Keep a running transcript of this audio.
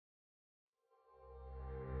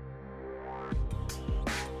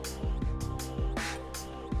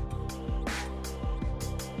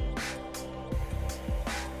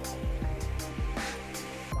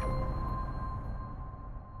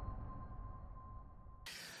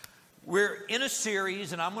We're in a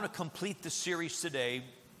series, and I'm going to complete the series today,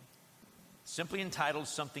 simply entitled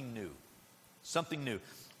Something New. Something New.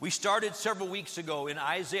 We started several weeks ago in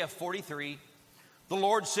Isaiah 43. The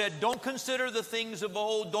Lord said, don't consider the things of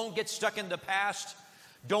old. Don't get stuck in the past.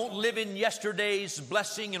 Don't live in yesterday's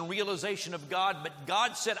blessing and realization of God. But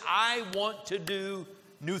God said, I want to do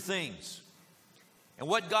new things. And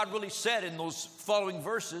what God really said in those following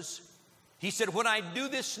verses, He said, when I do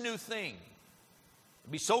this new thing,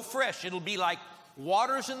 it'll be so fresh, it'll be like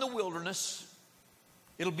waters in the wilderness.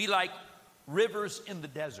 It'll be like rivers in the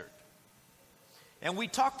desert. And we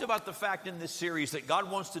talked about the fact in this series that God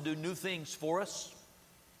wants to do new things for us.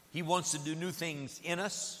 He wants to do new things in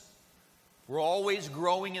us. We're always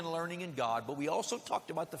growing and learning in God. But we also talked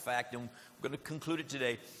about the fact, and we're going to conclude it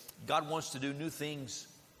today, God wants to do new things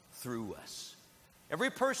through us. Every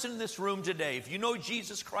person in this room today, if you know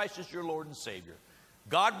Jesus Christ as your Lord and Savior,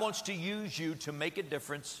 God wants to use you to make a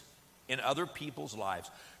difference in other people's lives.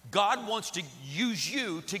 God wants to use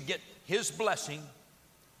you to get His blessing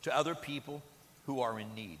to other people who are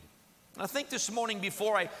in need. And I think this morning,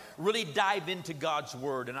 before I really dive into God's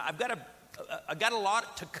Word, and I've got a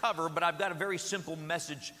lot to cover, but I've got a very simple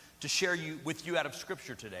message to share with you out of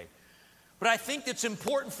Scripture today. But I think it's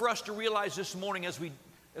important for us to realize this morning as we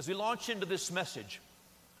launch into this message,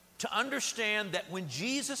 to understand that when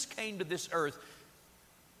Jesus came to this earth,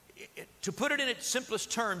 to put it in its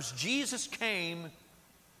simplest terms, Jesus came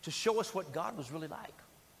to show us what God was really like.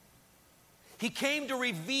 He came to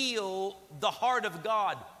reveal the heart of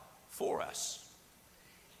God for us.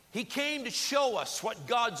 He came to show us what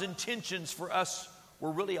God's intentions for us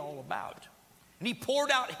were really all about. And He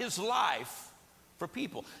poured out His life for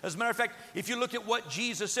people. As a matter of fact, if you look at what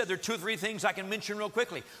Jesus said, there are two or three things I can mention real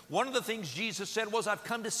quickly. One of the things Jesus said was, I've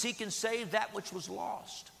come to seek and save that which was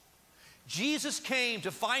lost. Jesus came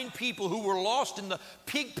to find people who were lost in the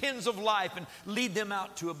pig pens of life and lead them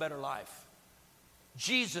out to a better life.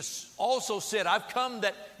 Jesus also said, I've come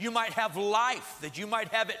that you might have life, that you might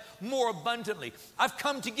have it more abundantly. I've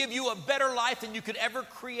come to give you a better life than you could ever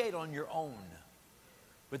create on your own.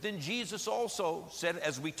 But then Jesus also said,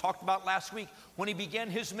 as we talked about last week, when He began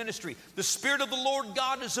His ministry, the Spirit of the Lord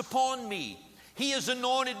God is upon me. He has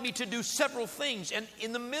anointed me to do several things. And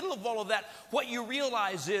in the middle of all of that, what you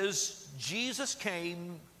realize is Jesus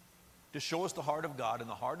came to show us the heart of God, and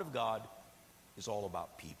the heart of God is all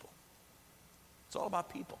about people. It's all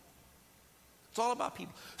about people. It's all about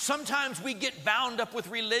people. Sometimes we get bound up with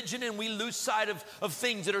religion and we lose sight of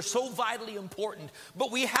things that are so vitally important.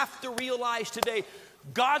 But we have to realize today,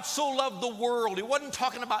 God so loved the world. He wasn't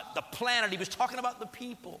talking about the planet. He was talking about the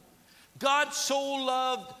people. God so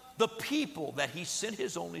loved the people that He sent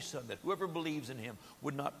His only Son, that whoever believes in Him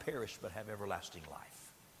would not perish but have everlasting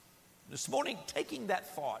life. This morning, taking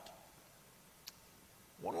that thought,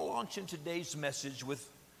 I want to launch in today's message with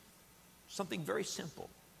something very simple.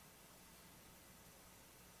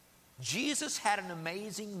 Jesus had an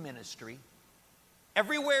amazing ministry.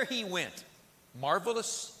 Everywhere He went,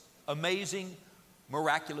 marvelous, amazing,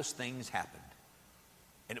 miraculous things happened.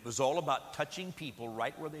 And it was all about touching people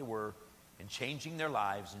right where they were and changing their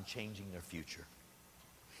lives and changing their future.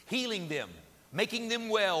 Healing them, making them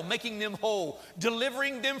well, making them whole,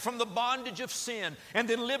 delivering them from the bondage of sin, and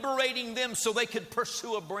then liberating them so they could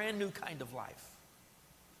pursue a brand new kind of life.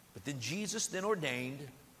 But then Jesus then ordained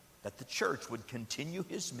that the church would continue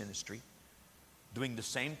His ministry doing the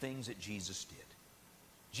same things that Jesus did.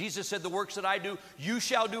 Jesus said, the works that I do, you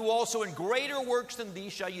shall do also, and greater works than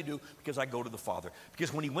these shall you do, because I go to the Father.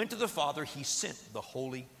 Because when He went to the Father, He sent the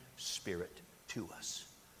Holy Spirit to us.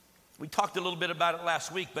 We talked a little bit about it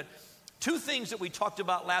last week, but two things that we talked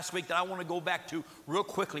about last week that I want to go back to real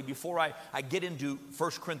quickly before I get into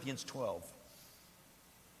 1 Corinthians 12.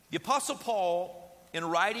 The Apostle Paul, in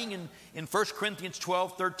writing in 1 Corinthians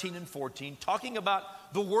 12, 13, and 14, talking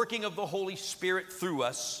about the working of the Holy Spirit through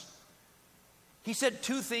us, he said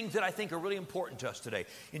two things that I think are really important to us today.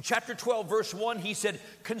 In chapter 12, verse 1, he said,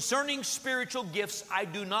 concerning spiritual gifts, I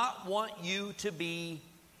do not want you to be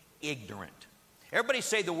ignorant. Everybody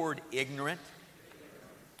say the word ignorant.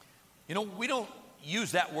 You know, we don't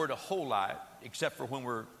use that word a whole lot, except for when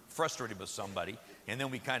we're frustrated with somebody, and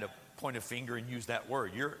then we kind of point a finger and use that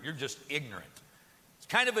word. You're just ignorant. It's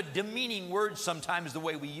kind of a demeaning word sometimes the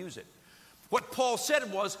way we use it. What Paul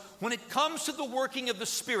said was, when it comes to the working of the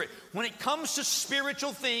Spirit, when it comes to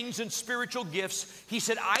spiritual things and spiritual gifts, he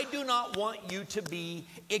said, I do not want you to be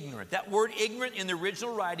ignorant. That word ignorant in the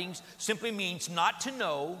original writings simply means not to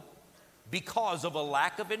know because of a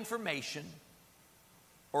lack of information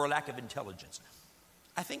or a lack of intelligence.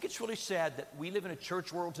 I think it's really sad that we live in a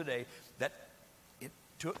church world today that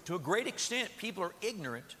to a great extent people are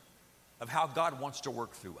ignorant of how God wants to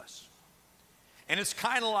work through us. And it's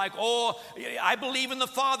kind of like, oh, I believe in the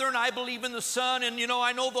Father and I believe in the Son. And,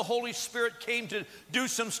 I know the Holy Spirit came to do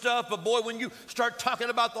some stuff. But, boy, when you start talking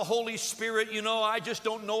about the Holy Spirit, I just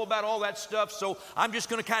don't know about all that stuff. So I'm just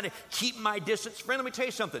going to kind of keep my distance. Friend, let me tell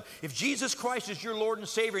you something. If Jesus Christ is your Lord and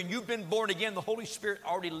Savior and you've been born again, the Holy Spirit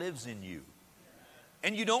already lives in you.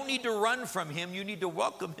 And you don't need to run from Him. You need to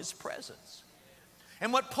welcome His presence.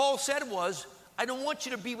 And what Paul said was, I don't want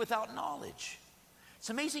you to be without knowledge. It's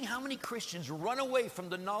amazing how many Christians run away from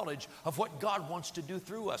the knowledge of what God wants to do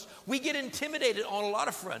through us. We get intimidated on a lot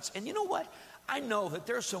of fronts. And you know what? I know that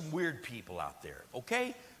there's some weird people out there,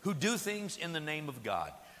 okay, who do things in the name of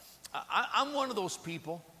God. I'm one of those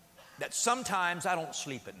people that sometimes I don't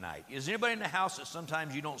sleep at night. Is anybody in the house that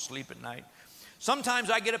sometimes you don't sleep at night? Sometimes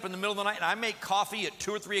I get up in the middle of the night and I make coffee at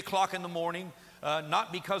 2 or 3 o'clock in the morning.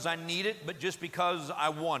 Not because I need it, but just because I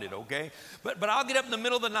want it, okay? But I'll get up in the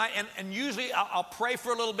middle of the night, and usually I'll pray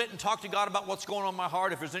for a little bit and talk to God about what's going on in my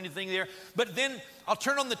heart, if there's anything there. But then I'll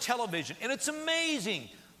turn on the television, and it's amazing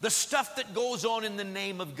the stuff that goes on in the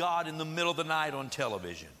name of God in the middle of the night on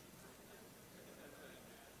television.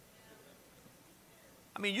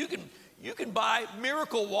 I mean, you can buy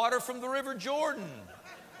miracle water from the River Jordan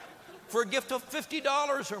for a gift of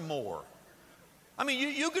 $50 or more. I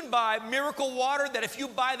mean, you can buy miracle water that if you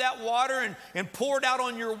buy that water and pour it out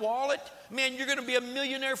on your wallet, man, you're going to be a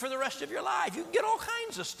millionaire for the rest of your life. You can get all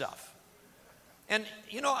kinds of stuff. And,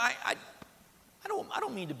 I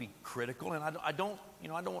don't mean to be critical, and I don't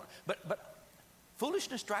want, but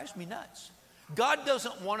foolishness drives me nuts. God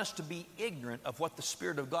doesn't want us to be ignorant of what the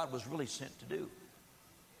Spirit of God was really sent to do.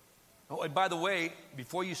 Oh, and by the way,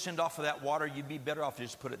 before you send off for that water, you'd be better off to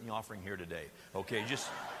just put it in the offering here today. Okay, just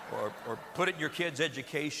or put it in your kids'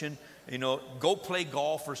 education. Go play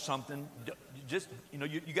golf or something. Just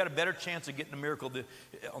you got a better chance of getting a miracle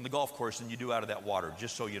on the golf course than you do out of that water.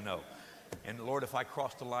 Just so you know. And Lord, if I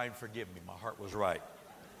crossed the line, forgive me. My heart was right.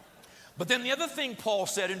 But then the other thing Paul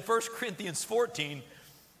said in 1 Corinthians 14.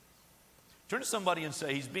 Turn to somebody and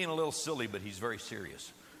say, he's being a little silly, but he's very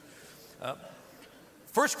serious.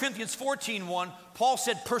 1 Corinthians 14:1, Paul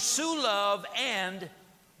said, pursue love and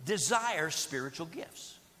desire spiritual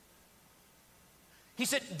gifts. He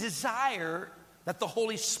said, desire that the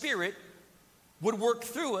Holy Spirit would work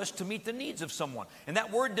through us to meet the needs of someone. And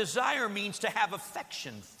that word desire means to have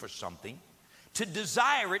affection for something, to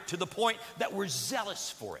desire it to the point that we're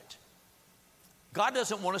zealous for it. God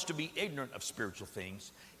doesn't want us to be ignorant of spiritual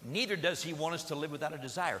things. Neither does He want us to live without a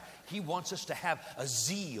desire. He wants us to have a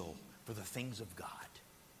zeal for the things of God.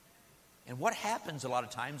 And what happens a lot of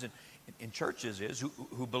times in churches is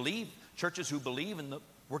churches who believe in the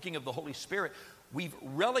working of the Holy Spirit, we've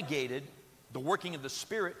relegated the working of the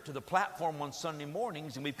Spirit to the platform on Sunday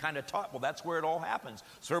mornings, and we've kind of taught, well, that's where it all happens.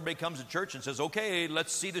 So everybody comes to church and says, okay,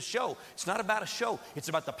 let's see the show. It's not about a show. It's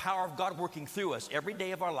about the power of God working through us every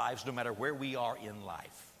day of our lives, no matter where we are in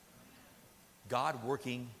life. God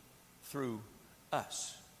working through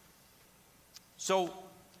us. So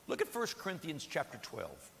look at 1 Corinthians chapter 12.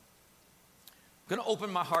 I'm going to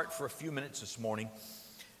open my heart for a few minutes this morning.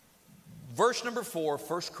 Verse number 4,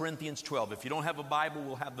 1 Corinthians 12. If you don't have a Bible,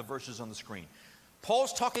 we'll have the verses on the screen.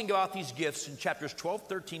 Paul's talking about these gifts in chapters 12,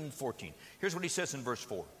 13, and 14. Here's what he says in verse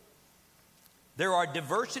 4. There are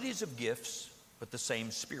diversities of gifts, but the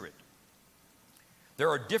same Spirit. There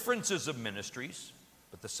are differences of ministries,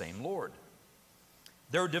 but the same Lord.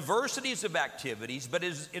 There are diversities of activities, but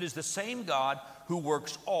it is the same God who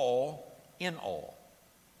works all in all.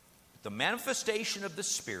 The manifestation of the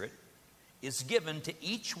Spirit is given to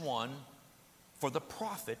each one for the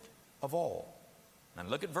profit of all. Now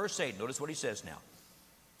look at verse 8. Notice what he says now.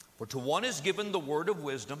 For to one is given the word of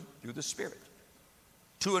wisdom through the Spirit.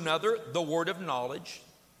 To another, the word of knowledge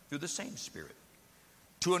through the same Spirit.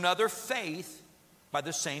 To another, faith by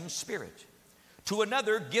the same Spirit. To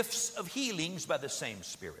another, gifts of healings by the same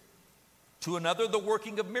Spirit. To another, the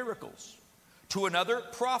working of miracles. To another,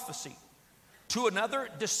 prophecy. To another,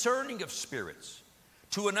 discerning of spirits.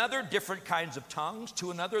 To another, different kinds of tongues.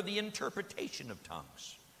 To another, the interpretation of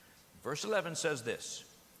tongues. Verse 11 says this,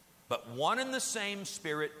 but one and the same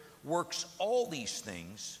Spirit works all these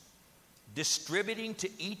things, distributing to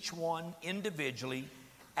each one individually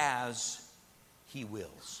as He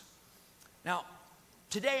wills. Now,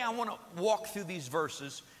 today I want to walk through these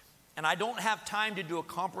verses, and I don't have time to do a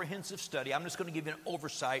comprehensive study. I'm just going to give you an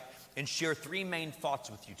oversight and share three main thoughts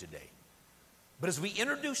with you today. But as we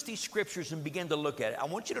introduce these scriptures and begin to look at it, I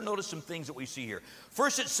want you to notice some things that we see here.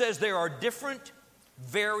 First, it says there are different,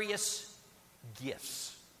 various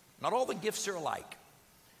gifts. Not all the gifts are alike.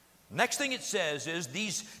 Next thing it says is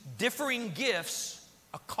these differing gifts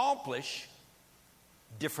accomplish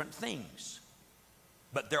different things,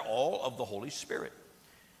 but they're all of the Holy Spirit.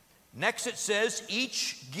 Next it says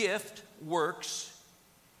each gift works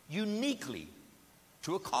uniquely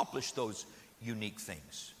to accomplish those unique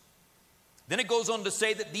things. Then it goes on to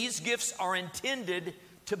say that these gifts are intended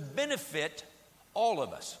to benefit all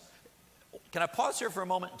of us. Can I pause here for a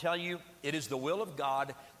moment and tell you, it is the will of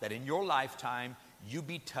God that in your lifetime you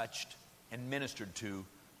be touched and ministered to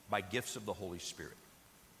by gifts of the Holy Spirit.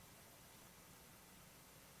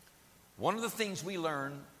 One of the things we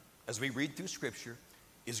learn as we read through Scripture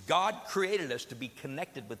is God created us to be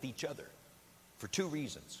connected with each other for two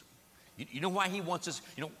reasons. You know why He wants us?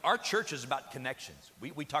 You know, our church is about connections.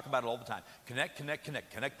 We talk about it all the time. Connect, connect,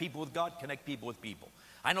 connect. Connect people with God, connect people with people.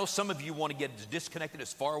 I know some of you want to get as disconnected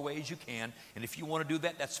as far away as you can, and if you want to do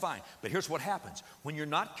that, that's fine. But here's what happens. When you're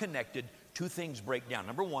not connected, two things break down.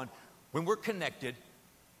 Number one, when we're connected,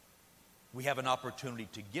 we have an opportunity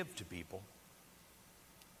to give to people,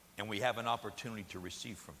 and we have an opportunity to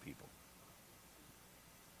receive from people.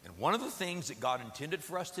 And one of the things that God intended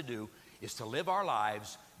for us to do is to live our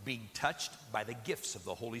lives being touched by the gifts of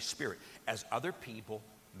the Holy Spirit as other people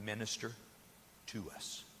minister to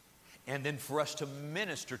us. And then for us to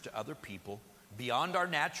minister to other people beyond our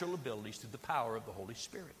natural abilities through the power of the Holy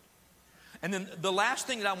Spirit. And then the last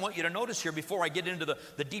thing that I want you to notice here before I get into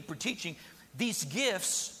the deeper teaching, these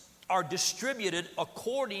gifts are distributed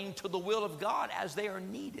according to the will of God as they are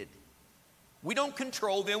needed. We don't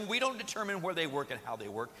control them. We don't determine where they work and how they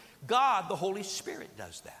work. God, the Holy Spirit,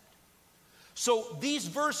 does that. So these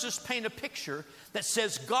verses paint a picture that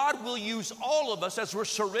says God will use all of us as we're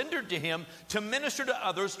surrendered to Him to minister to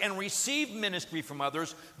others and receive ministry from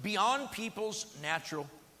others beyond people's natural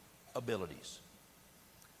abilities.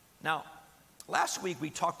 Now, last week we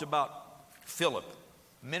talked about Philip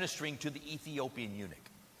ministering to the Ethiopian eunuch.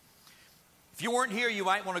 If you weren't here, you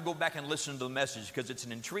might want to go back and listen to the message because it's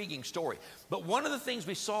an intriguing story. But one of the things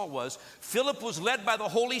we saw was Philip was led by the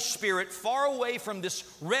Holy Spirit far away from this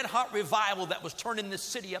red-hot revival that was turning this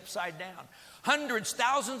city upside down. Hundreds,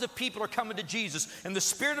 thousands of people are coming to Jesus, and the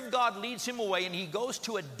Spirit of God leads him away, and he goes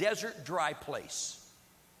to a desert, dry place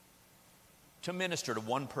to minister to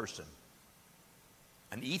one person,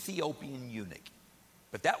 an Ethiopian eunuch.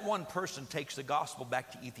 But that one person takes the gospel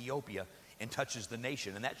back to Ethiopia and touches the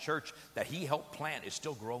nation. And that church that he helped plant is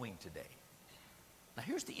still growing today. Now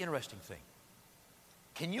here's the interesting thing.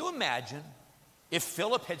 Can you imagine if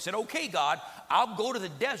Philip had said, okay, God, I'll go to the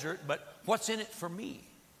desert, but what's in it for me?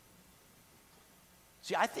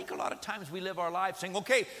 See, I think a lot of times we live our lives saying,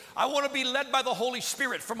 okay, I want to be led by the Holy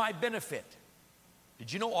Spirit for my benefit.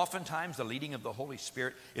 Did you know oftentimes the leading of the Holy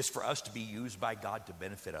Spirit is for us to be used by God to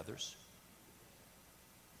benefit others?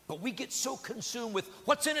 But we get so consumed with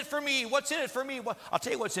what's in it for me, what's in it for me. Well, I'll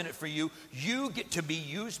tell you what's in it for you. You get to be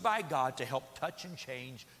used by God to help touch and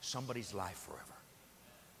change somebody's life forever.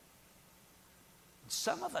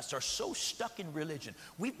 Some of us are so stuck in religion.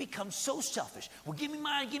 We've become so selfish. Well, give me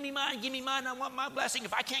mine, give me mine, give me mine. I want my blessing.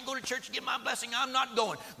 If I can't go to church and get my blessing, I'm not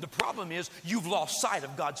going. The problem is you've lost sight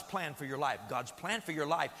of God's plan for your life. God's plan for your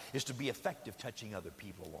life is to be effective touching other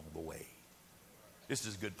people along the way. This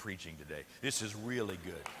is good preaching today. This is really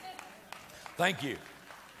good. Thank you.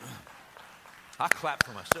 I clap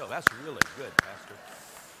for myself. That's really good, Pastor.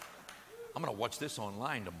 I'm going to watch this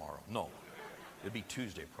online tomorrow. No, it'll be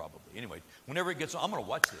Tuesday probably. Anyway, whenever it gets on, I'm going to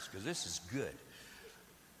watch this because this is good.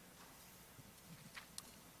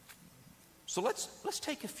 So let's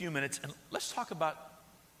take a few minutes and let's talk about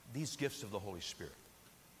these gifts of the Holy Spirit.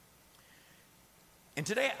 And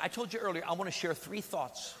today, I told you earlier, I want to share three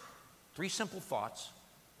simple thoughts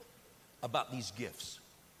about these gifts.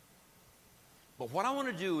 But what I want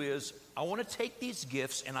to do is, I want to take these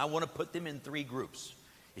gifts and I want to put them in three groups.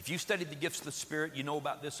 If you studied the gifts of the Spirit, you know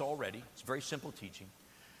about this already. It's very simple teaching.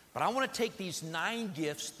 But I want to take these 9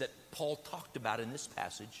 gifts that Paul talked about in this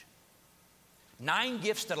passage, 9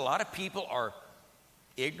 gifts that a lot of people are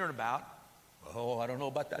ignorant about. Oh, I don't know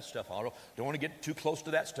about that stuff. I don't want to get too close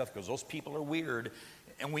to that stuff because those people are weird.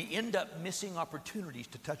 And we end up missing opportunities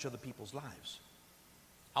to touch other people's lives.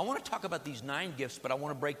 I want to talk about these 9 gifts, but I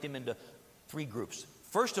want to break them into 3 groups.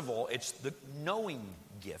 First of all, it's the knowing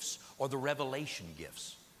gifts or the revelation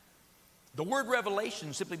gifts. The word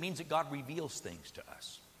revelation simply means that God reveals things to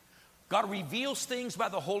us. God reveals things by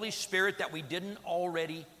the Holy Spirit that we didn't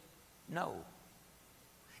already know.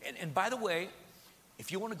 And by the way,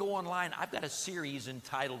 if you want to go online, I've got a series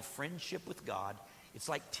entitled Friendship with God. It's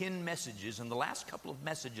like 10 messages, and the last couple of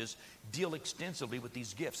messages deal extensively with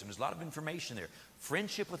these gifts, and there's a lot of information there.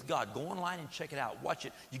 Friendship with God. Go online and check it out. Watch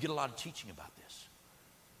it. You get a lot of teaching about this.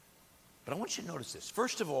 But I want you to notice this.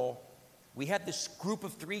 First of all, we have this group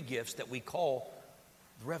of 3 gifts that we call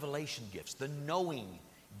the revelation gifts, the knowing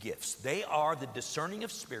gifts. They are the discerning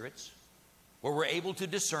of spirits, where we're able to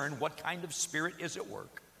discern what kind of spirit is at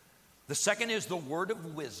work. The second is the word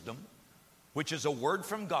of wisdom, which is a word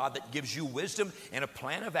from God that gives you wisdom and a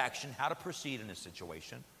plan of action, how to proceed in a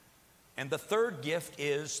situation. And the third gift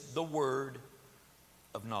is the word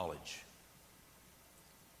of knowledge.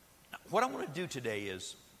 Now, what I want to do today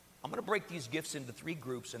is I'm going to break these gifts into 3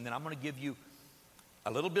 groups, and then I'm going to give you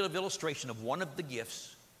a little bit of illustration of one of the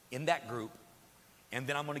gifts in that group, and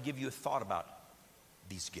then I'm going to give you a thought about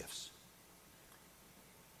these gifts.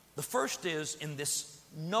 The first is in this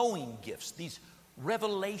knowing gifts, these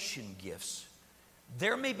revelation gifts.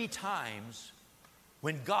 There may be times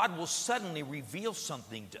when God will suddenly reveal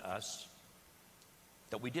something to us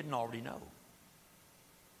that we didn't already know.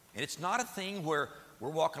 And it's not a thing where we're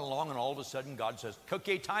walking along and all of a sudden God says,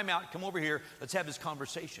 okay, time out, come over here, let's have this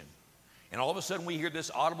conversation. And all of a sudden we hear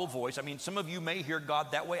this audible voice. I mean, some of you may hear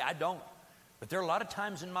God that way, I don't. But there are a lot of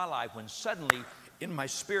times in my life when suddenly in my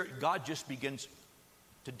spirit God just begins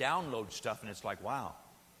to download stuff, and it's like, wow.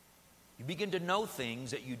 You begin to know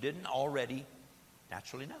things that you didn't already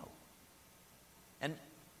naturally know. And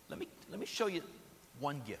let me show you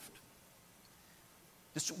one gift.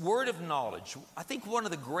 This word of knowledge. I think one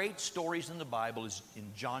of the great stories in the Bible is in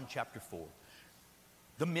John chapter 4.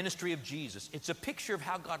 The ministry of Jesus. It's a picture of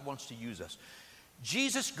how God wants to use us.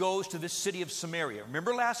 Jesus goes to this city of Samaria.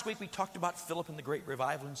 Remember last week we talked about Philip and the great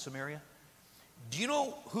revival in Samaria? Do you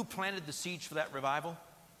know who planted the seeds for that revival?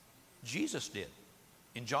 Jesus did.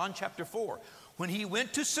 In John chapter 4. When he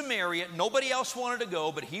went to Samaria, nobody else wanted to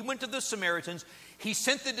go, but he went to the Samaritans. He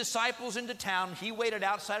sent the disciples into town. He waited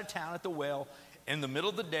outside of town at the well. In the middle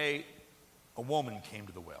of the day, a woman came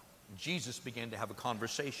to the well. And Jesus began to have a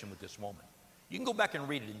conversation with this woman. You can go back and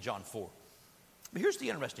read it in John 4. But here's the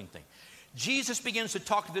interesting thing. Jesus begins to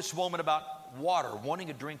talk to this woman about water, wanting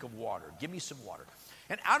a drink of water. Give me some water.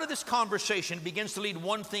 And out of this conversation begins to lead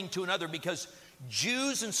one thing to another, because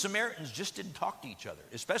Jews and Samaritans just didn't talk to each other,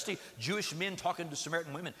 especially Jewish men talking to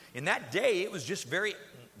Samaritan women. In that day, it was just very,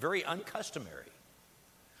 very uncustomary.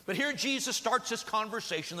 But here Jesus starts this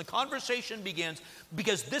conversation. The conversation begins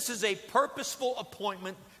because this is a purposeful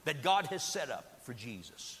appointment that God has set up for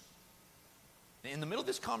Jesus. In the middle of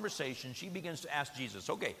this conversation, she begins to ask Jesus,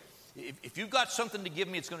 okay, if you've got something to give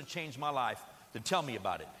me, it's going to change my life, then tell me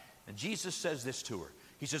about it. And Jesus says this to her.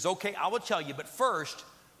 He says, okay, I will tell you, but first,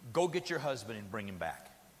 go get your husband and bring him back.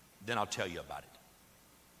 Then I'll tell you about it.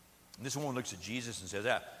 And this woman looks at Jesus and says,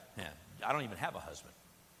 I don't even have a husband.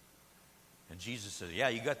 And Jesus says, yeah,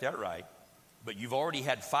 you got that right. But you've already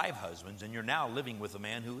had 5 husbands, and you're now living with a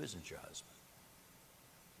man who isn't your husband.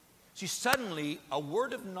 See, suddenly, a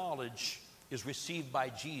word of knowledge is received by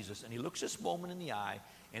Jesus, and he looks this woman in the eye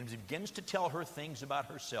and begins to tell her things about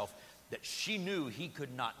herself that she knew he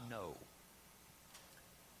could not know.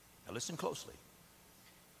 Now listen closely.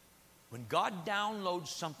 When God downloads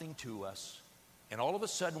something to us, and all of a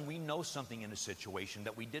sudden we know something in a situation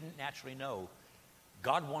that we didn't naturally know,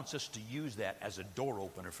 God wants us to use that as a door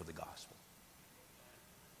opener for the gospel.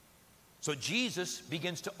 So Jesus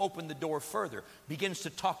begins to open the door further, begins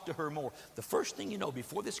to talk to her more. The first thing you know,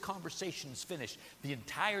 before this conversation is finished, the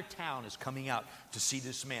entire town is coming out to see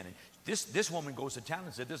this man. And this woman goes to town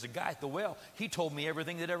and said, there's a guy at the well. He told me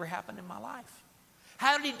everything that ever happened in my life.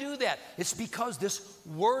 How did he do that? It's because this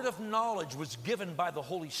word of knowledge was given by the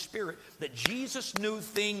Holy Spirit, that Jesus knew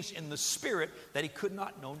things in the Spirit that he could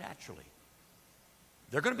not know naturally.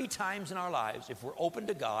 There are going to be times in our lives, if we're open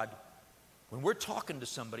to God, when we're talking to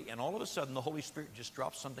somebody and all of a sudden the Holy Spirit just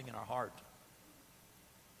drops something in our heart.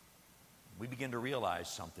 We begin to realize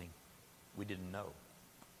something we didn't know.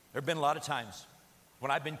 There have been a lot of times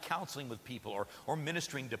when I've been counseling with people or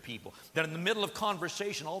ministering to people, that in the middle of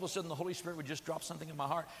conversation, all of a sudden the Holy Spirit would just drop something in my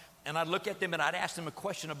heart. And I'd look at them and I'd ask them a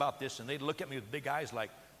question about this, and they'd look at me with big eyes like,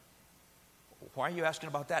 why are you asking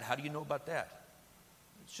about that? How do you know about that?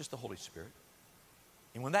 It's just the Holy Spirit.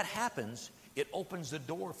 And when that happens, it opens the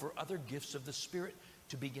door for other gifts of the Spirit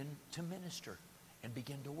to begin to minister and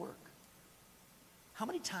begin to work. How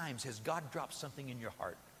many times has God dropped something in your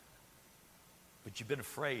heart, but you've been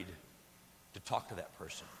afraid to talk to that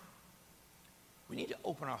person? We need to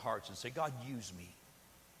open our hearts and say, God, use me.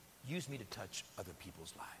 Use me to touch other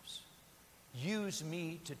people's lives. Use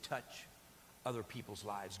me to touch other people's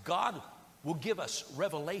lives. God will give us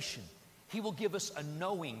revelation. He will give us a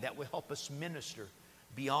knowing that will help us minister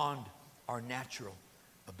beyond our natural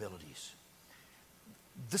abilities.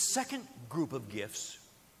 The second group of gifts,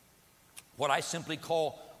 what I simply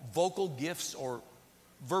call vocal gifts or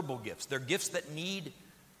verbal gifts. They're gifts that need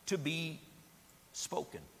to be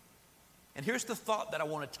spoken. And here's the thought that I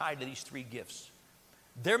want to tie to these three gifts.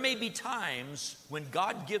 There may be times when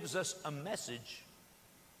God gives us a message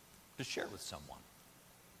to share with someone.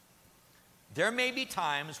 There may be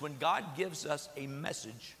times when God gives us a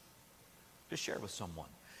message to share with someone.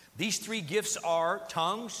 These three gifts are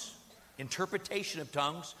tongues, interpretation of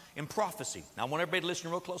tongues, and prophecy. Now, I want everybody to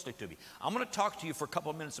listen real closely to me. I'm going to talk to you for a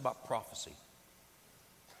couple of minutes about prophecy.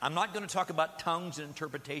 I'm not going to talk about tongues and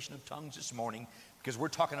interpretation of tongues this morning because we're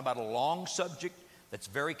talking about a long subject that's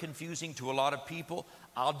very confusing to a lot of people.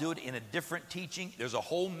 I'll do it in a different teaching. There's a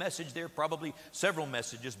whole message there, probably several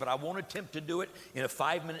messages, but I won't attempt to do it in a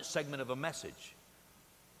 5-minute segment of a message.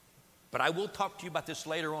 But I will talk to you about this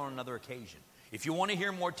later on another occasion. If you want to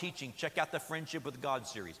hear more teaching, check out the Friendship with God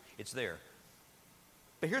series. It's there.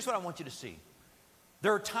 But here's what I want you to see.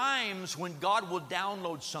 There are times when God will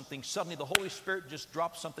download something. Suddenly the Holy Spirit just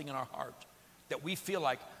drops something in our heart that we feel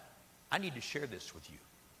like, I need to share this with you.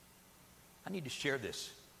 I need to share this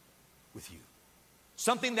with you.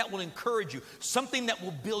 Something that will encourage you, something that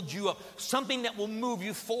will build you up, something that will move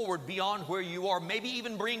you forward beyond where you are, maybe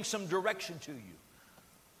even bring some direction to you.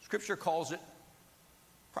 Scripture calls it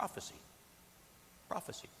prophecy.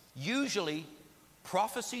 Prophecy. Usually,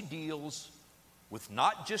 prophecy deals with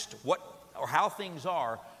not just what or how things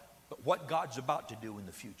are, but what God's about to do in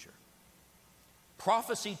the future.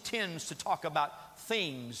 Prophecy tends to talk about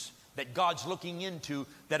things that God's looking into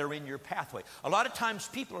that are in your pathway. A lot of times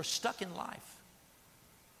people are stuck in life.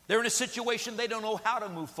 They're in a situation they don't know how to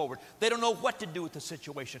move forward. They don't know what to do with the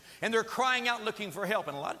situation. And they're crying out looking for help.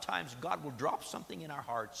 And a lot of times God will drop something in our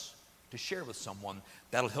hearts to share with someone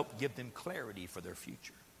that'll help give them clarity for their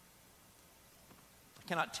future. I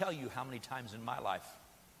cannot tell you how many times in my life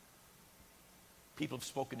people have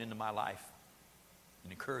spoken into my life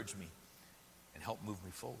and encouraged me and helped move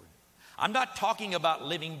me forward. I'm not talking about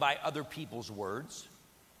living by other people's words.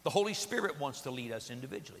 The Holy Spirit wants to lead us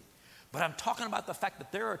individually. But I'm talking about the fact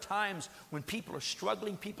that there are times when people are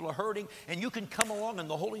struggling, people are hurting, and you can come along and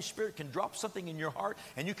the Holy Spirit can drop something in your heart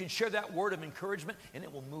and you can share that word of encouragement and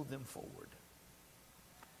it will move them forward.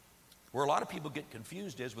 Where a lot of people get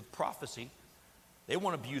confused is with prophecy. They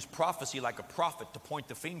want to use prophecy like a prophet to point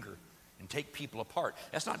the finger and take people apart.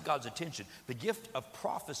 That's not God's intention. The gift of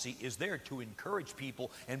prophecy is there to encourage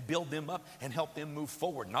people and build them up and help them move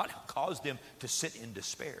forward, not cause them to sit in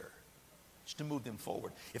despair. It's to move them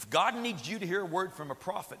forward. If God needs you to hear a word from a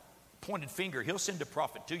prophet, pointed finger, he'll send a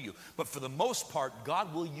prophet to you. But for the most part,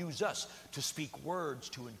 God will use us to speak words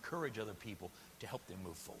to encourage other people to help them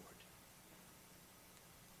move forward.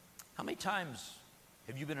 How many times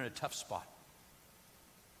have you been in a tough spot?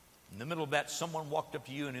 In the middle of that, someone walked up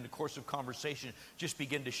to you and in the course of conversation just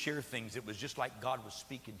began to share things. It was just like God was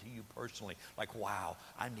speaking to you personally. Like, wow,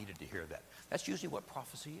 I needed to hear that. That's usually what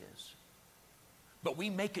prophecy is. But we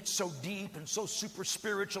make it so deep and so super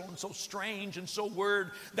spiritual and so strange and so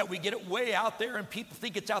weird that we get it way out there and people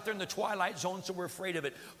think it's out there in the twilight zone, so we're afraid of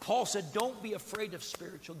it. Paul said, don't be afraid of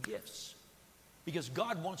spiritual gifts because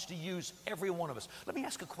God wants to use every one of us. Let me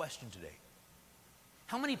ask a question today.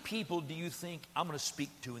 How many people do you think I'm going to speak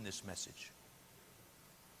to in this message?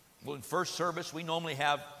 Well, in first service, we normally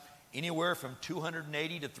have anywhere from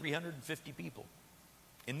 280 to 350 people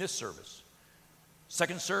in this service.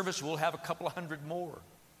 Second service, we'll have a couple of hundred more,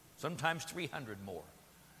 sometimes 300 more.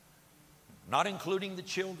 Not including the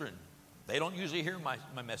children. They don't usually hear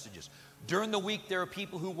my messages. During the week, there are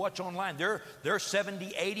people who watch online. There are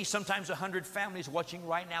 70, 80, sometimes 100 families watching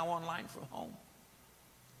right now online from home.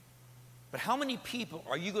 But how many people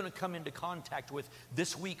are you going to come into contact with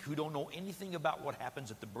this week who don't know anything about what happens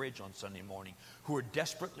at the bridge on Sunday morning, who are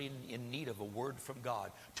desperately in need of a word from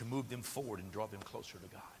God to move them forward and draw them closer to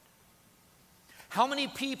God? How many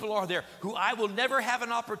people are there who I will never have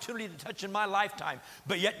an opportunity to touch in my lifetime,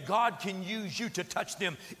 but yet God can use you to touch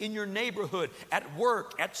them in your neighborhood, at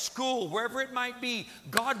work, at school, wherever it might be?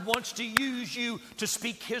 God wants to use you to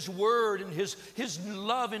speak His word and His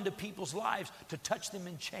love into people's lives, to touch them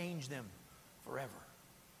and change them forever.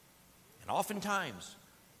 And oftentimes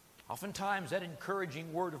that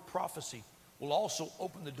encouraging word of prophecy will also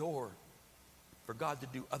open the door for God to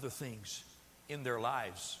do other things in their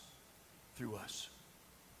lives through us.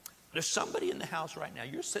 There's somebody in the house right now,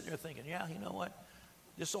 you're sitting there thinking, yeah, you know what?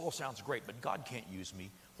 This all sounds great, but God can't use me.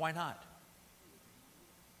 Why not?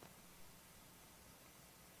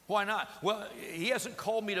 Why not? Well, He hasn't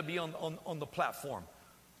called me to be on the platform.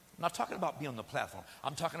 I'm not talking about being on the platform.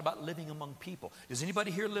 I'm talking about living among people. Does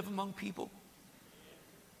anybody here live among people?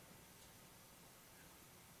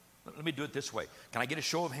 Let me do it this way. Can I get a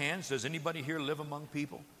show of hands? Does anybody here live among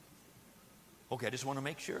people? Okay, I just want to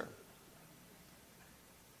make sure.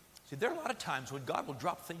 See, there are a lot of times when God will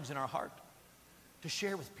drop things in our heart to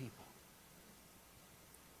share with people.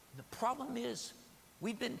 The problem is,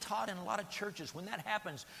 we've been taught in a lot of churches, when that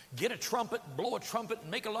happens, get a trumpet, blow a trumpet, and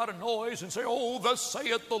make a lot of noise and say, oh, thus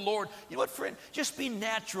saith the Lord. You know what, friend? Just be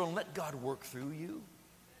natural and let God work through you.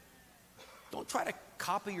 Don't try to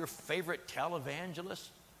copy your favorite televangelist.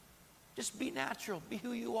 Just be natural. Be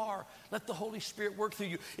who you are. Let the Holy Spirit work through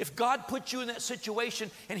you. If God put you in that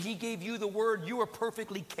situation and He gave you the word, you are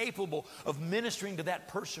perfectly capable of ministering to that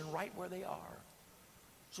person right where they are.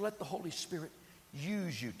 So let the Holy Spirit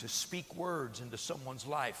use you to speak words into someone's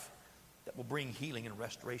life that will bring healing and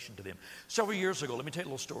restoration to them. Several years ago, let me tell you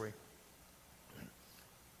a little story.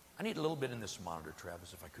 I need a little bit in this monitor,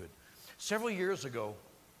 Travis, if I could. Several years ago,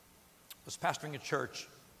 I was pastoring a church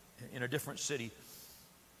in a different city.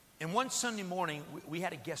 And one Sunday morning, we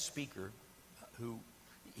had a guest speaker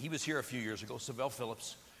he was here a few years ago, Savelle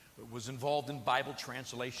Phillips, was involved in Bible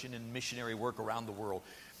translation and missionary work around the world.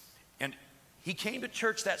 And he came to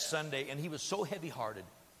church that Sunday, and he was so heavy-hearted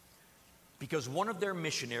because one of their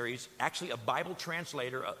missionaries, actually a Bible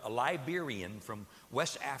translator, a Liberian from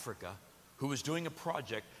West Africa, who was doing a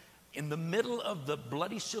project, in the middle of the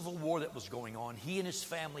bloody civil war that was going on, he and his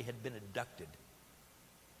family had been abducted.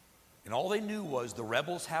 And all they knew was the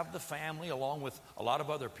rebels have the family along with a lot of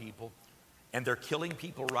other people, and they're killing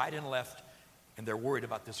people right and left, and they're worried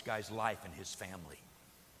about this guy's life and his family.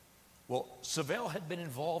 Well, Savelle had been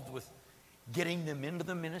involved with getting them into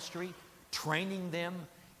the ministry, training them,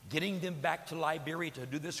 getting them back to Liberia to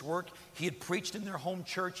do this work. He had preached in their home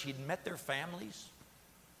church. He had met their families.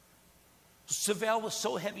 Savelle was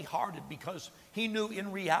so heavy-hearted because he knew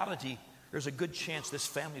in reality there's a good chance this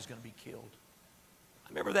family's going to be killed. I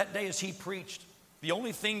remember that day as he preached, the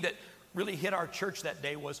only thing that really hit our church that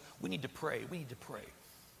day was, we need to pray, we need to pray.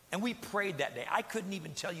 And we prayed that day. I couldn't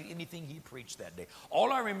even tell you anything he preached that day.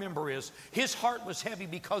 All I remember is his heart was heavy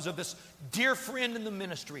because of this dear friend in the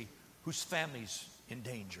ministry whose family's in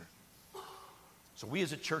danger. So we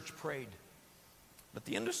as a church prayed. At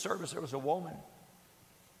the end of service, there was a woman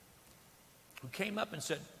who came up and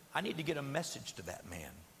said, I need to get a message to that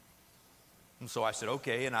man. And so I said,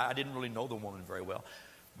 okay, and I didn't really know the woman very well,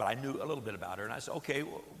 but I knew a little bit about her. And I said, okay,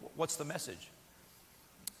 what's the message?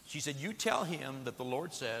 She said, you tell him that the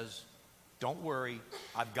Lord says, don't worry,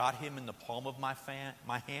 I've got him in the palm of my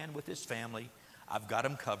hand with his family. I've got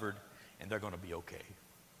him covered, and they're going to be okay.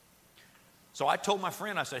 So I told my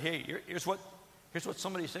friend, I said, hey, here's what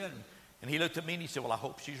somebody said. And he looked at me and he said, well, I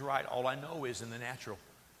hope she's right. All I know is in the natural,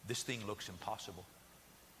 this thing looks impossible.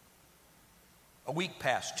 A week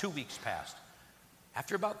passed, 2 weeks passed.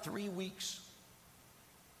 After about 3 weeks,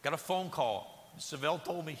 got a phone call. Savelle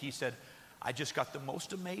told me, he said, I just got the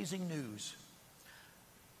most amazing news.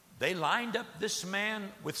 They lined up this man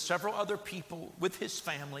with several other people, with his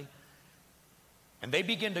family, and they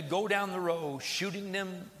began to go down the road, shooting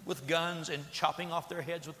them with guns and chopping off their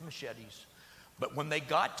heads with machetes. But when they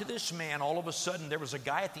got to this man, all of a sudden, there was a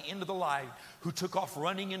guy at the end of the line who took off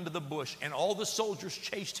running into the bush, and all the soldiers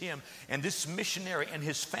chased him, and this missionary and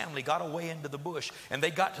his family got away into the bush, and they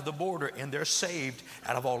got to the border, and they're saved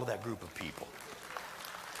out of all of that group of people.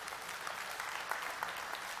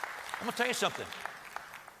 I'm going to tell you something.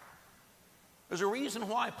 There's a reason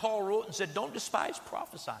why Paul wrote and said, don't despise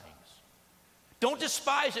prophesying. Don't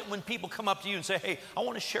despise it when people come up to you and say, hey, I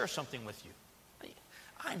want to share something with you.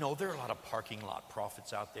 I know there are a lot of parking lot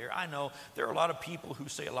prophets out there. I know there are a lot of people who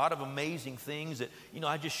say a lot of amazing things that,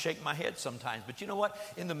 I just shake my head sometimes. But you know what?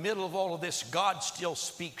 In the middle of all of this, God still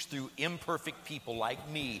speaks through imperfect people like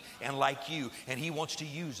me and like you. And He wants to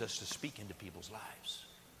use us to speak into people's lives.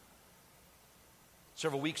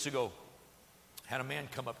 Several weeks ago, I had a man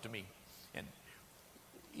come up to me. And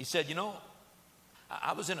he said,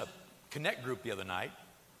 I was in a Connect group the other night.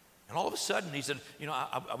 And all of a sudden, he said,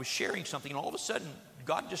 I was sharing something. And all of a sudden,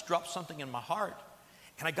 God just dropped something in my heart.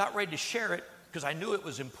 And I got ready to share it because I knew it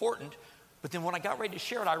was important. But then when I got ready to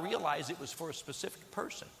share it, I realized it was for a specific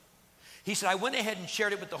person. He said, I went ahead and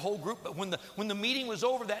shared it with the whole group. But when the meeting was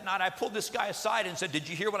over that night, I pulled this guy aside and said, did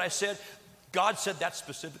you hear what I said? God said that's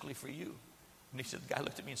specifically for you. And he said, the guy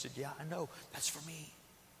looked at me and said, yeah, I know. That's for me.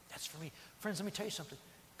 That's for me. Friends, let me tell you something.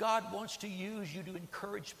 God wants to use you to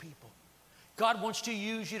encourage people. God wants to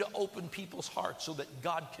use you to open people's hearts so that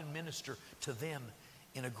God can minister to them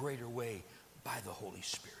in a greater way by the Holy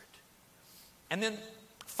Spirit. And then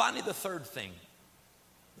finally, the third thing,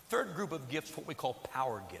 the third group of gifts, what we call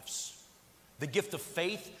power gifts. The gift of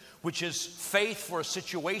faith, which is faith for a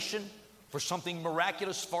situation, for something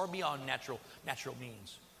miraculous far beyond natural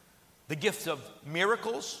means. The gift of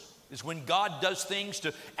miracles, is when God does things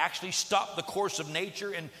to actually stop the course of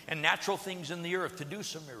nature and natural things in the earth to do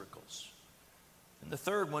some miracles. And the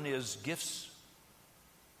third one is gifts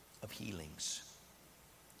of healings.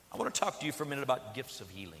 I want to talk to you for a minute about gifts of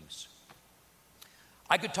healings.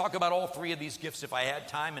 I could talk about all three of these gifts if I had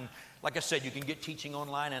time, and like I said, you can get teaching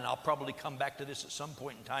online, and I'll probably come back to this at some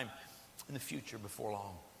point in time in the future before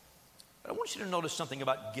long. But I want you to notice something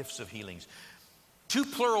about gifts of healings. Two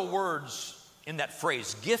plural words in that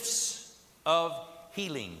phrase, gifts of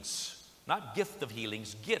healings. Not gift of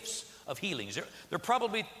healings, gifts of healings. There are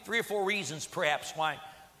probably 3 or 4 reasons perhaps why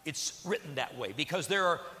it's written that way, because there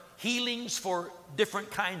are healings for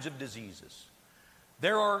different kinds of diseases.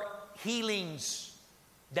 There are healings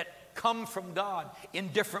that come from God in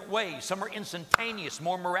different ways. Some are instantaneous,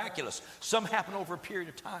 more miraculous. Some happen over a period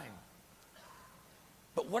of time.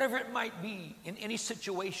 But whatever it might be, in any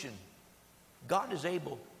situation, God is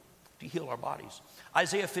able to heal our bodies.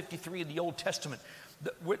 Isaiah 53 in the Old Testament,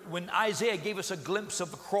 when Isaiah gave us a glimpse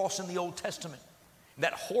of the cross in the Old Testament,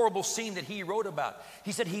 that horrible scene that he wrote about,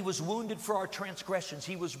 he said he was wounded for our transgressions,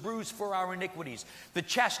 he was bruised for our iniquities. The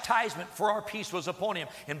chastisement for our peace was upon him,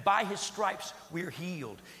 and by his stripes we are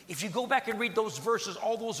healed. If you go back and read those verses,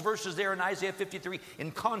 all those verses there in Isaiah 53 in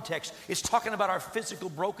context, it's talking about our physical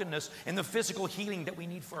brokenness and the physical healing that we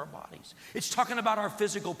need for our bodies. It's talking about our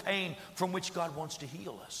physical pain from which God wants to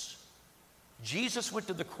heal us. Jesus went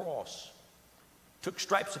to the cross, took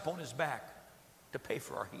stripes upon his back to pay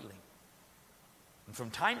for our healing. And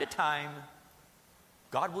from time to time,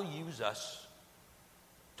 God will use us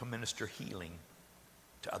to minister healing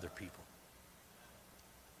to other people.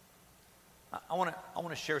 I want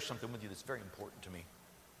to share something with you that's very important to me.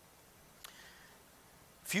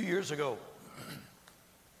 A few years ago,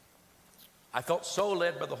 I felt so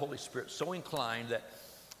led by the Holy Spirit, so inclined that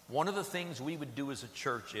one of the things we would do as a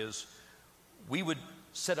church is we would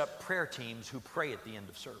set up prayer teams who pray at the end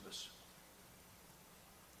of service.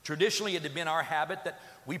 Traditionally, it had been our habit that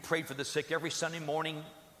we prayed for the sick every Sunday morning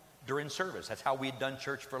during service. That's how we had done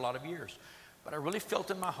church for a lot of years. But I really felt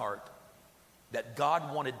in my heart that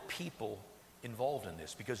God wanted people involved in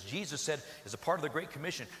this, because Jesus said, as a part of the Great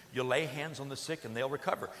Commission, you'll lay hands on the sick and they'll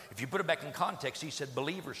recover. If you put it back in context, he said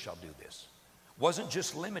believers shall do this. It wasn't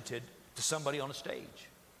just limited to somebody on a stage.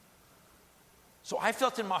 So I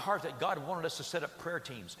felt in my heart that God wanted us to set up prayer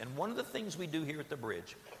teams. And one of the things we do here at the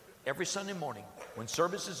Bridge, every Sunday morning, when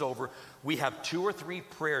service is over, we have 2 or 3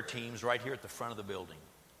 prayer teams right here at the front of the building.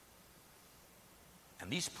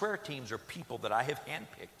 And these prayer teams are people that I have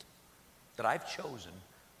handpicked, that I've chosen,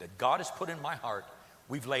 that God has put in my heart.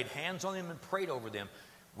 We've laid hands on them and prayed over them.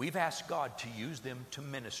 We've asked God to use them to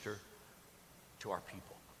minister to our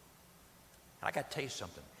people. And I got to tell you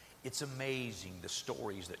something. It's amazing the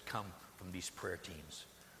stories that come from these prayer teams.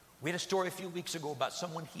 We had a story a few weeks ago about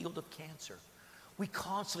someone healed of cancer. We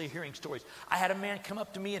constantly are hearing stories. I had a man come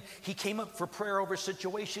up to me, and he came up for prayer over a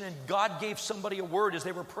situation, and God gave somebody a word as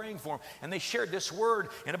they were praying for him. And they shared this word,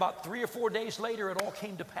 and about 3 or 4 days later, it all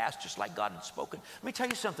came to pass, just like God had spoken. Let me tell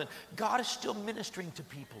you something. God is still ministering to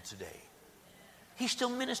people today. He's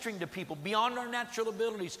still ministering to people beyond our natural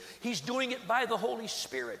abilities. He's doing it by the Holy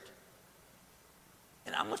Spirit.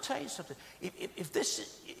 And I'm going to tell you something.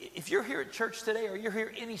 If you're here at church today, or you're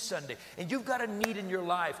here any Sunday, and you've got a need in your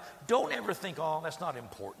life, don't ever think, oh, that's not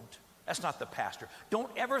important. That's not the pastor. Don't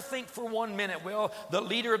ever think for 1 minute, well, the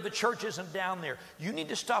leader of the church isn't down there. You need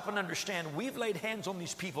to stop and understand, we've laid hands on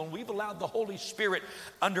these people, and we've allowed the Holy Spirit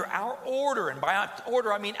under our order, and by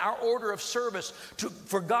order I mean our order of service,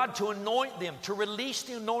 for God to anoint them, to release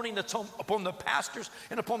the anointing that's upon the pastors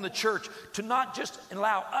and upon the church, to not just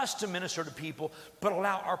allow us to minister to people, but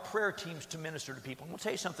allow our prayer teams to minister to people. I'm going to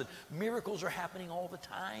tell you something. Miracles are happening all the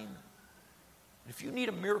time. If you need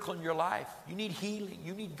a miracle in your life, you need healing,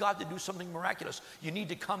 you need God to do something miraculous, you need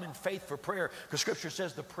to come in faith for prayer, because Scripture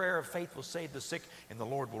says the prayer of faith will save the sick and the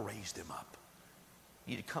Lord will raise them up.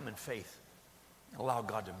 You need to come in faith and allow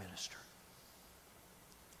God to minister.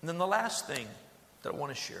 And then the last thing that I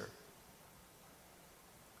want to share,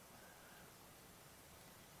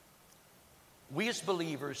 we as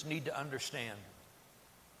believers need to understand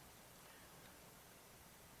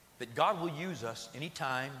that God will use us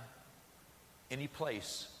anytime, any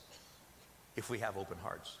place, if we have open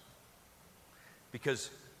hearts. Because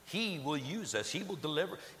He will use us. He will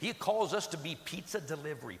deliver. He calls us to be pizza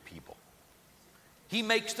delivery people. He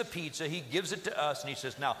makes the pizza, He gives it to us, and He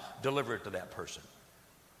says, now deliver it to that person.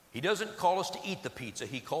 He doesn't call us to eat the pizza.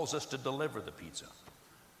 He calls us to deliver the pizza.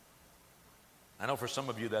 I know for some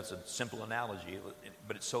of you that's a simple analogy,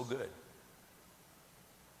 but it's so good.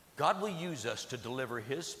 God will use us to deliver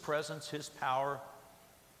His presence, His power,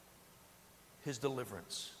 His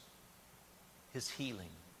deliverance His healing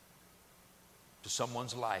to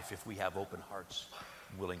someone's life if we have open hearts,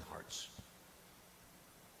 willing hearts.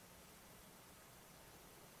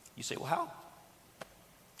 You say, well,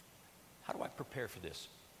 how do I prepare for this?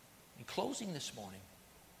 In closing this morning,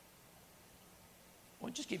 I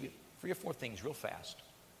want to just give you 3 or 4 things real fast.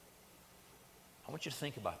 I want you to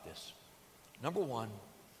think about this. Number one,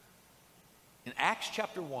 in Acts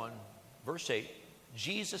chapter 1, verse 8,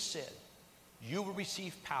 Jesus said, you will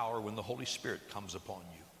receive power when the Holy Spirit comes upon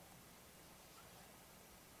you.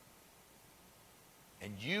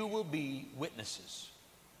 And you will be witnesses.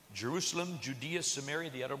 Jerusalem, Judea, Samaria,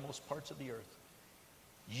 the uttermost parts of the earth.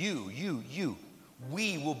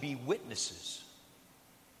 We will be witnesses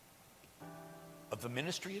of the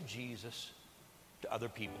ministry of Jesus to other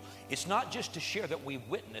people. It's not just to share that we've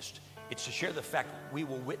witnessed, it's to share the fact that we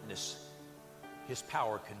will witness His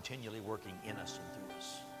power continually working in us and through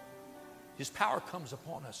us. His power comes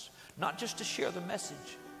upon us, not just to share the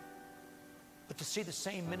message, but to see the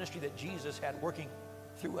same ministry that Jesus had working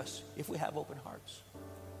through us if we have open hearts.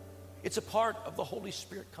 It's a part of the Holy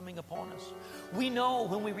Spirit coming upon us. We know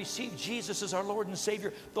when we receive Jesus as our Lord and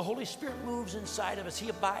Savior, the Holy Spirit moves inside of us. He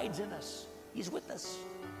abides in us. He's with us.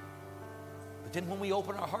 But then when we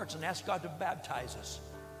open our hearts and ask God to baptize us,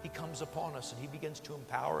 He comes upon us and He begins to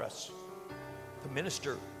empower us to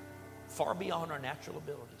minister far beyond our natural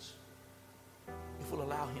abilities, if we'll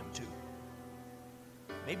allow Him to.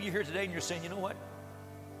 Maybe you're here today and you're saying, you know what?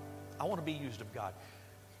 I want to be used of God.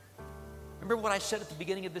 Remember what I said at the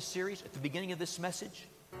beginning of this series, at the beginning of this message?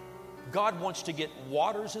 God wants to get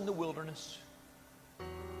waters in the wilderness.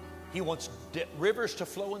 He wants rivers to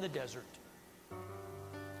flow in the desert.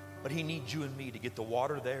 But He needs you and me to get the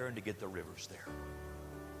water there and to get the rivers there.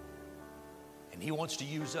 And He wants to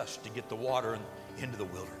use us to get the water into the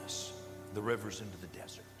wilderness, the rivers into the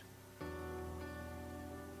desert.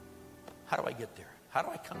 How do I get there? How do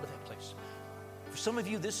I come to that place? For some of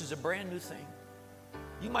you, this is a brand new thing.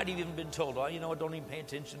 You might have even been told, oh, you know what, don't even pay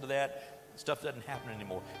attention to that. Stuff doesn't happen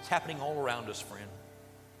anymore. It's happening all around us, friend.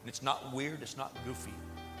 And it's not weird, it's not goofy.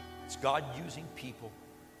 It's God using people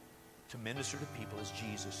to minister to people as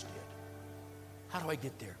Jesus did. How do I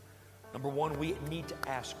get there? Number one, we need to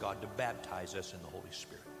ask God to baptize us in the Holy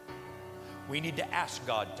Spirit. We need to ask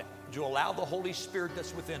God to allow the Holy Spirit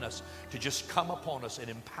that's within us to just come upon us and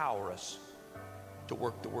empower us to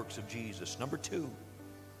work the works of Jesus. Number two,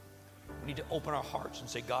 we need to open our hearts and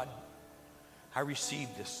say, God, I receive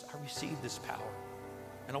this. I receive this power.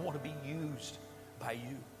 And I want to be used by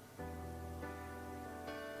you.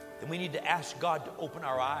 Then we need to ask God to open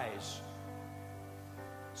our eyes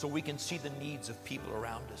so we can see the needs of people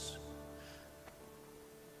around us.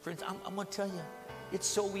 Friends, I'm going to tell you, it's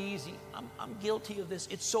so easy. I'm guilty of this.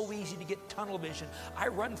 It's so easy to get tunnel vision. I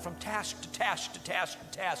run from task to task to task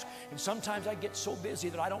to task. And sometimes I get so busy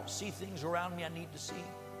that I don't see things around me I need to see.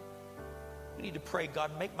 We need to pray,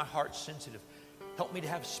 God, make my heart sensitive. Help me to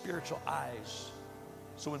have spiritual eyes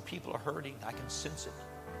so when people are hurting, I can sense it.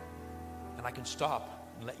 And I can stop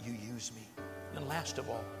and let you use me. And last of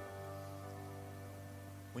all,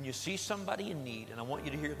 when you see somebody in need, and I want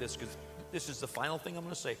you to hear this because this is the final thing I'm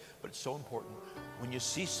going to say, but it's so important. When you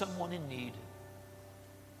see someone in need,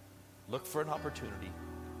 look for an opportunity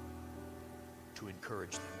to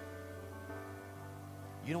encourage them.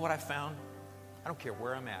 You know what I found? I don't care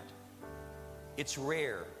where I'm at. It's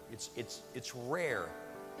rare. It's rare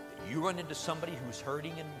that you run into somebody who's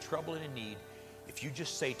hurting and in trouble and in need. If you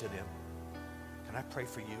just say to them, can I pray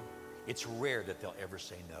for you? It's rare that they'll ever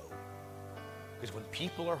say no. Because when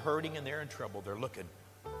people are hurting and they're in trouble, they're looking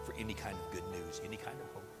for any kind of good news, any kind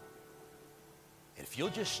of hope. And if you'll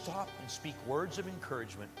just stop and speak words of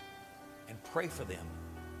encouragement and pray for them,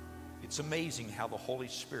 it's amazing how the Holy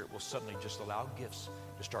Spirit will suddenly just allow gifts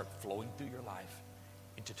to start flowing through your life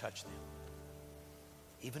and to touch them.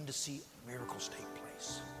 Even to see miracles take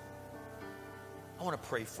place. I want to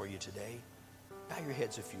pray for you today. Bow your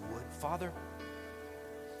heads if you would. Father,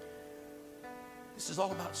 this is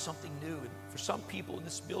all about something new. And for some people in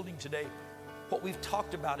this building today, what we've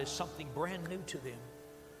talked about is something brand new to them.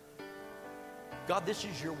 God, this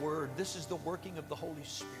is your word. This is the working of the Holy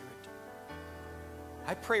Spirit.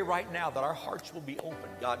 I pray right now that our hearts will be open.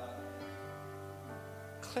 God,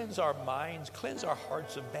 cleanse our minds, cleanse our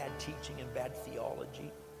hearts of bad teaching and bad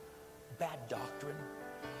theology, bad doctrine.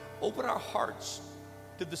 Open our hearts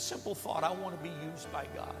to the simple thought, I want to be used by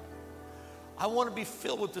God. I want to be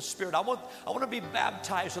filled with the Spirit. I want to be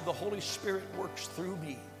baptized so the Holy Spirit works through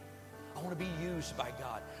me. I want to be used by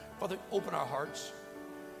God. Father, open our hearts.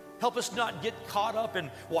 Help us not get caught up in,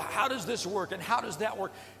 well, how does this work and how does that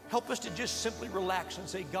work? Help us to just simply relax and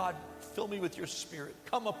say, God, fill me with your Spirit.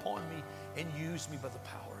 Come upon me and use me by the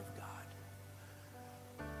power of God.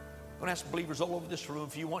 I'm going to ask believers all over this room,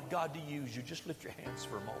 if you want God to use you, just lift your hands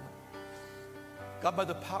for a moment. God, by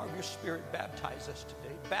the power of your Spirit, baptize us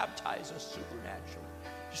today. Baptize us supernaturally.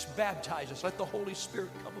 Just baptize us. Let the Holy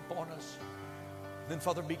Spirit come upon us. Then,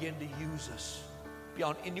 Father, begin to use us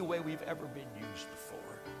beyond any way we've ever been used before.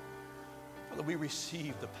 Father, we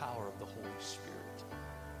receive the power of the Holy Spirit.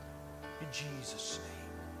 In Jesus'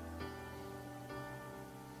 name.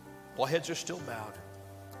 While heads are still bowed,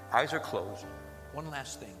 eyes are closed, one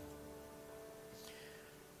last thing.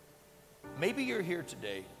 Maybe you're here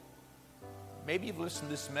today. Maybe you've listened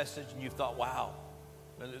to this message and you've thought, wow,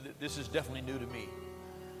 this is definitely new to me.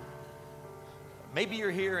 Maybe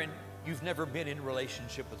you're here and you've never been in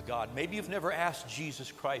relationship with God. Maybe you've never asked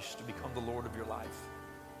Jesus Christ to become the Lord of your life.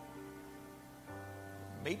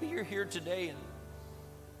 Maybe you're here today and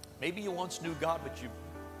maybe you once knew God, but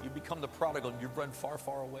you've become the prodigal and you've run far,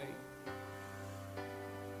 far away.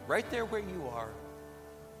 Right there where you are,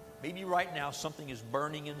 maybe right now something is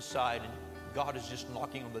burning inside and God is just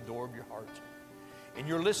knocking on the door of your heart. And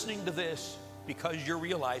you're listening to this because you're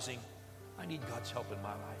realizing, I need God's help in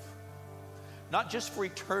my life. Not just for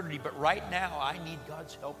eternity, but right now, I need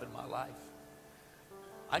God's help in my life.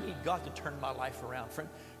 I need God to turn my life around. Friend,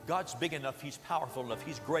 God's big enough, He's powerful enough,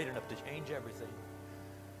 He's great enough to change everything.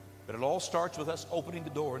 But it all starts with us opening the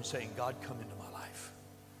door and saying, God, come into my life.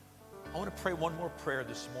 I want to pray one more prayer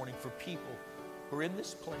this morning for people who are in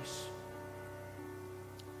this place.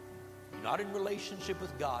 You're not in relationship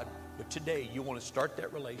with God, but today you want to start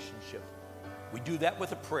that relationship. We do that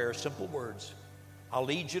with a prayer, simple words. I'll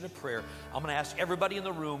lead you to prayer. I'm going to ask everybody in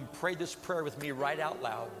the room, pray this prayer with me right out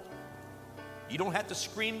loud. You don't have to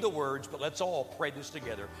scream the words, but let's all pray this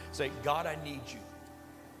together. Say, God, I need you.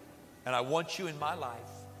 And I want you in my life.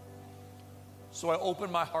 So I open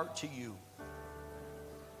my heart to you.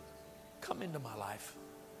 Come into my life.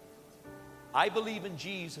 I believe in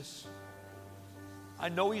Jesus. I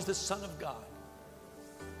know He's the Son of God.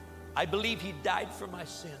 I believe He died for my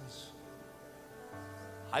sins.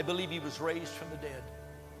 I believe He was raised from the dead.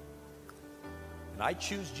 And I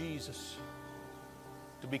choose Jesus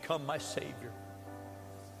to become my Savior,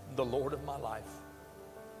 the Lord of my life.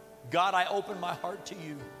 God, I open my heart to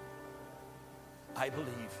you. I believe.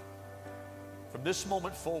 From this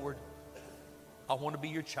moment forward, I want to be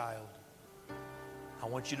your child. I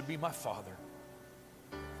want you to be my Father.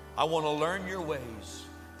 I want to learn your ways,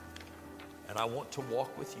 and I want to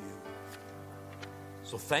walk with you.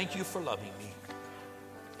 So thank you for loving me.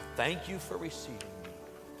 Thank you for receiving me.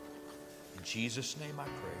 In Jesus' name I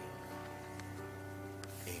pray.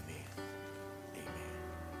 Amen. Amen.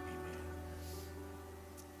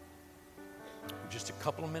 Amen. We're just a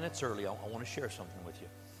couple of minutes early. I want to share something with you.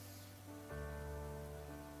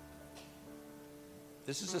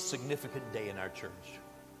 This is a significant day in our church.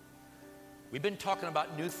 We've been talking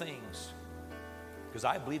about new things because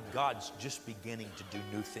I believe God's just beginning to do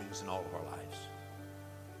new things in all of our lives.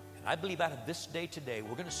 And I believe out of this day today,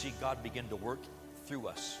 we're going to see God begin to work through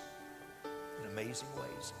us in amazing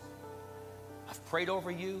ways. I've prayed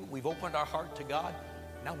over you. We've opened our heart to God.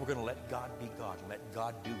 Now we're going to let God be God and let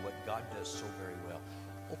God do what God does so very well.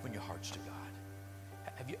 Open your hearts to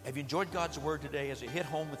God. Have you enjoyed God's word today? Has it hit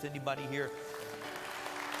home with anybody here?